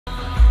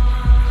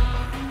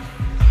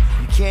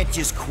can't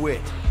just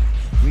quit.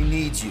 We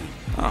need you.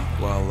 Oh,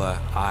 well,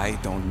 I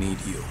don't need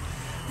you.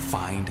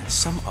 Find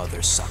some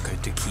other sucker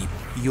to keep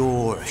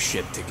your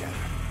shit together.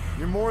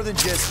 You're more than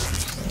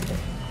just...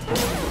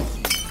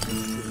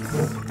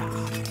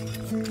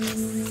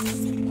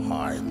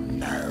 I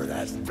know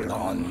that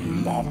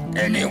blonde mop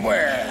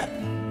anywhere.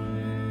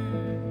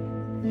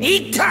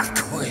 Peter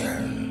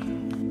Quill.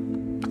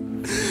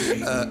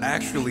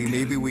 Actually,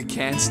 maybe we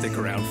can stick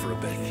around for a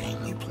bit.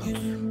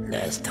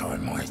 Last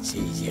time I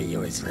see you, you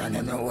was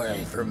running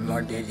away from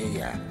under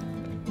you.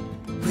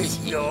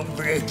 With your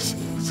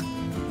britches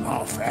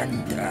off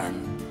and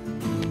done.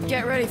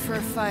 Get ready for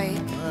a fight.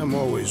 I'm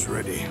always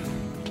ready.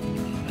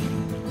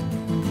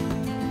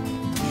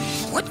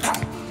 What the?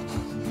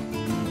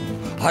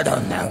 I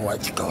don't know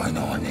what's going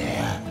on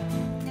here,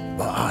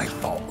 but I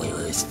thought we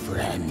was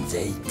friends,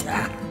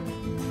 Eater.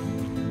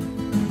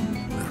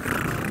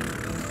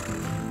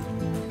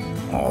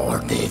 Or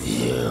did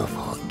you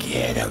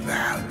forget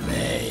about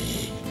me?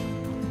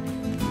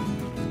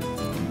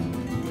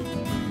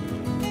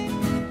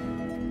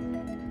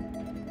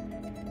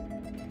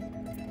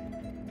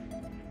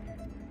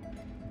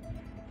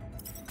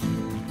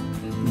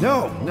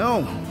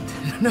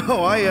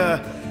 No, I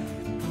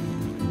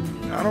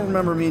don't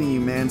remember meeting you,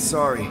 man,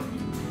 sorry.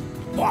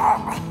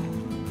 What?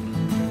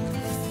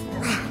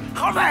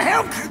 How the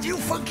hell could you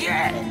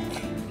forget?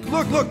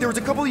 Look, there was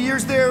a couple of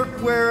years there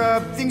where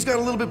things got a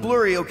little bit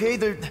blurry, okay?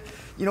 They're,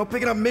 you know,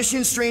 picking up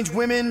missions, strange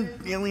women,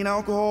 alien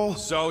alcohol.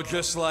 So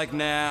just like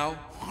now?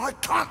 I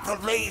can't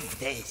believe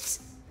this.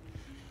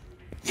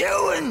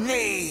 You and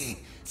me,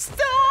 Storm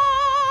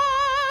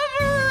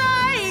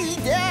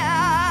Riders,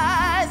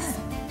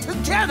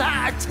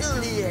 together till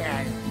the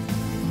end.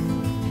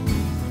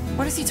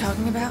 What is he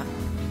talking about?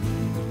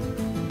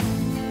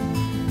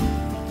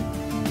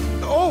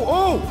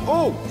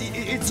 Oh,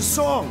 it's a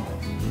song,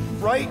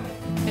 right?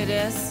 It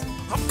is?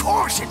 Of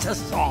course it's a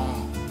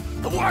song.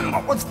 The one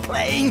that was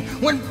playing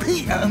when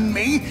Peter and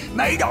me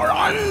made our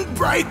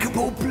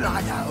unbreakable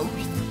blood oath.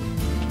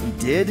 We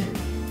did?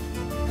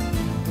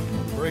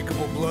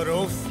 Unbreakable blood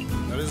oath?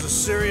 That is a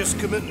serious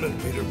commitment,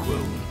 Peter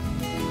Quill.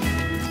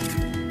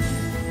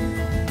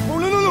 Oh,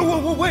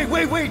 no,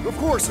 wait, of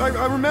course, I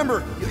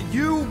remember.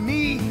 You,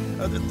 me,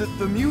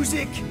 the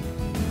music.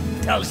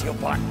 Tells you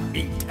what,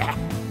 Peter.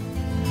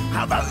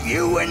 How about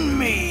you and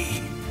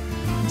me?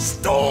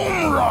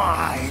 Storm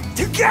ride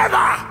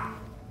together!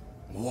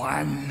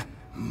 One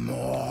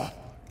more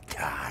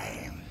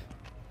time.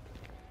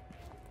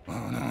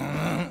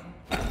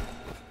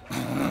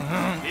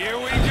 Here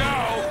we go!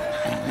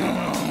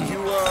 You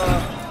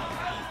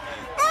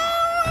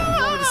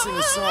wanted to sing a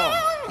song.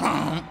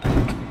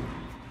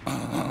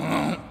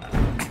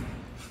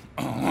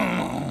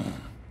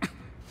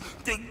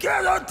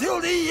 Together till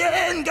the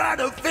end,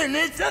 gotta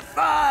finish the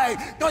fight.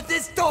 Cause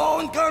this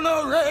storm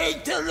gonna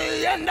rage till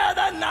the end of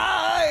the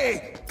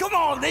night. Come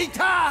on,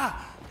 Lita!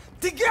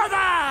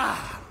 Together!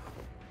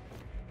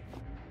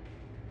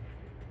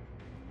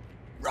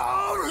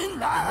 Roaring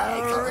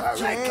like a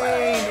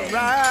hurricane.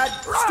 Ride,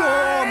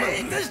 storm!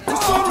 The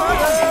Storm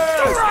Riders!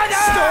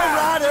 Storm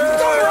Riders!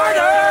 Storm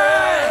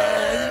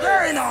Riders!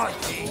 Very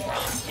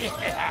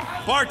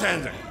nice.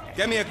 Bartender,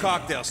 get me a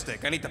cocktail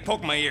stick. I need to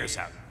poke my ears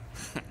out.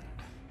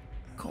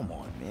 Come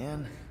on,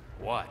 man.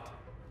 What?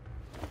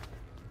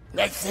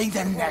 Let's sing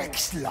the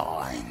next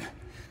line.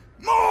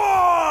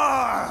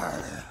 More!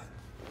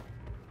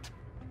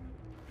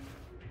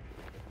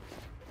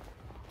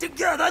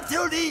 Together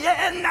till the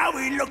end, now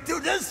we look to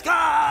the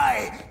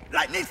sky.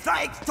 Lightning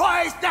strikes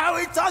twice, now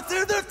it's us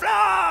to the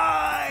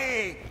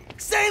fly.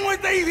 Sing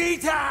with me,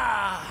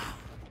 Vita.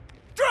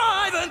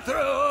 Driving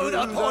through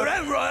the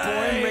pouring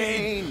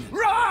rain.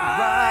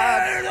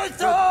 Ride the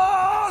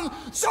storm.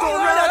 Storm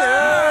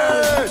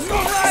Riders.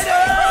 Storm Riders.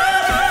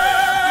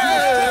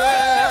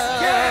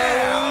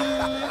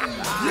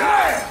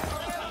 Yeah.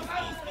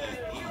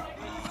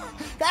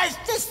 That's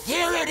the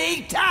spirit,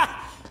 Vita.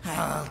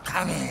 Oh,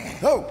 come here.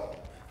 Oh,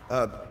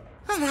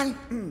 Come on.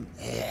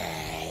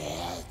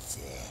 Yeah, that's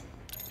it.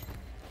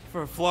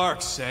 For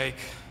Flark's sake.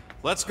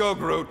 Let's go,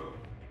 Groot.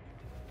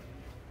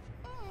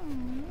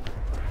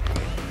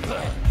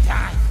 Good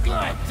time,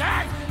 good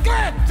time,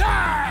 good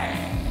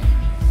time!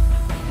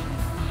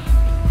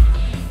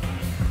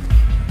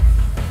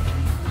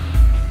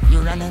 You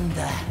running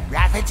the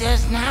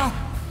Ravagers now?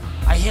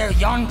 I hear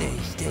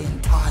Yondu's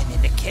doing time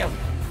in the kiln.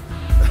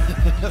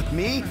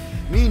 me?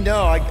 Me,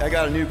 no, I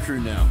got a new crew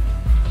now.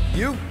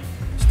 You?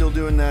 Still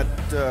doing that,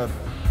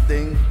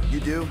 thing you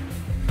do?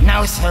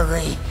 No,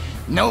 sirree.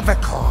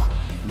 Novicore,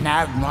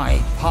 now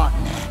my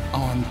partner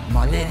on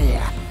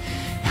Molidia.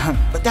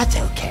 But that's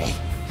okay.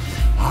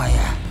 I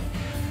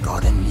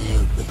got a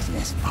new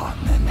business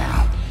partner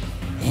now.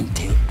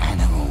 Into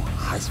animal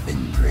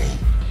husbandry,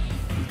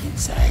 you can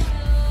say.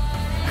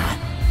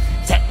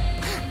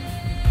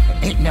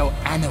 Ain't no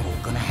animal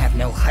gonna have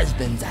no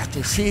husbands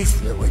after she's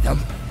through with them.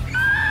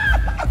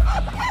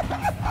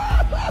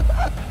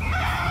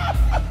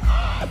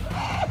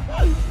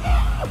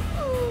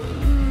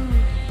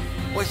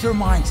 Which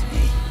reminds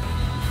me,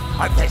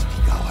 I best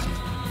be going.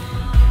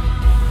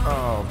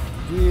 Oh,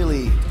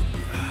 really?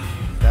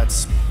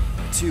 That's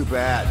too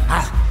bad.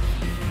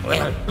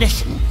 Well,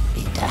 listen,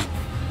 Peter.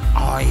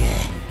 I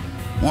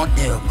want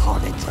to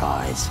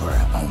apologize for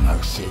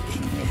almost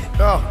shooting you.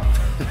 Oh,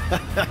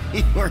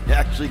 you weren't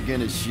actually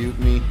gonna shoot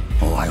me?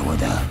 Oh, I would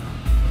have.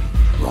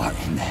 Right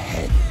in the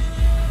head.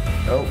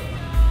 Oh.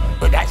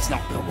 But that's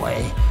not the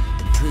way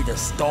to treat a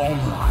Storm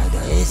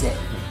Rider, is it?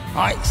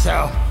 Right,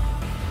 so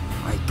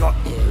I got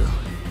you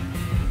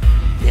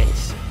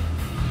this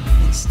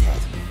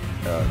instead.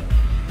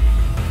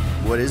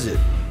 What is it?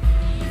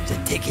 It's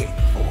a ticket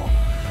for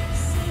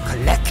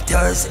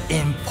Collector's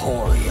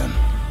Emporium.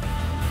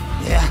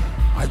 Yeah,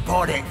 I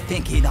bought it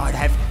thinking I'd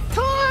have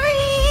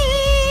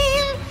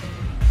time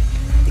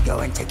to go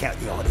and check out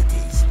the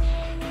oddities.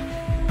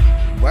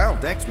 Wow,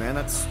 thanks, man.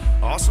 That's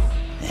awesome.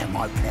 Yeah,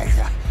 my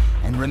pleasure.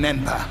 And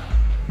remember,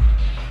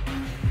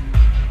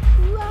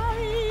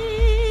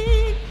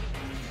 ride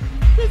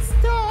the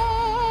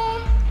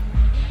storm,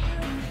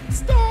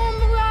 storm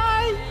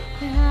ride,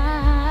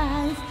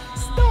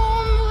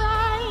 storm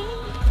ride.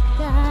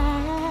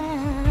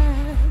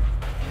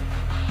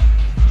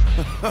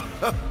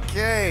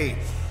 Okay.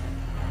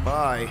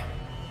 Bye.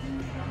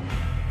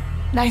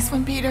 Nice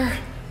one, Peter.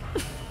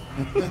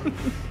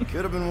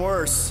 Could have been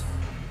worse.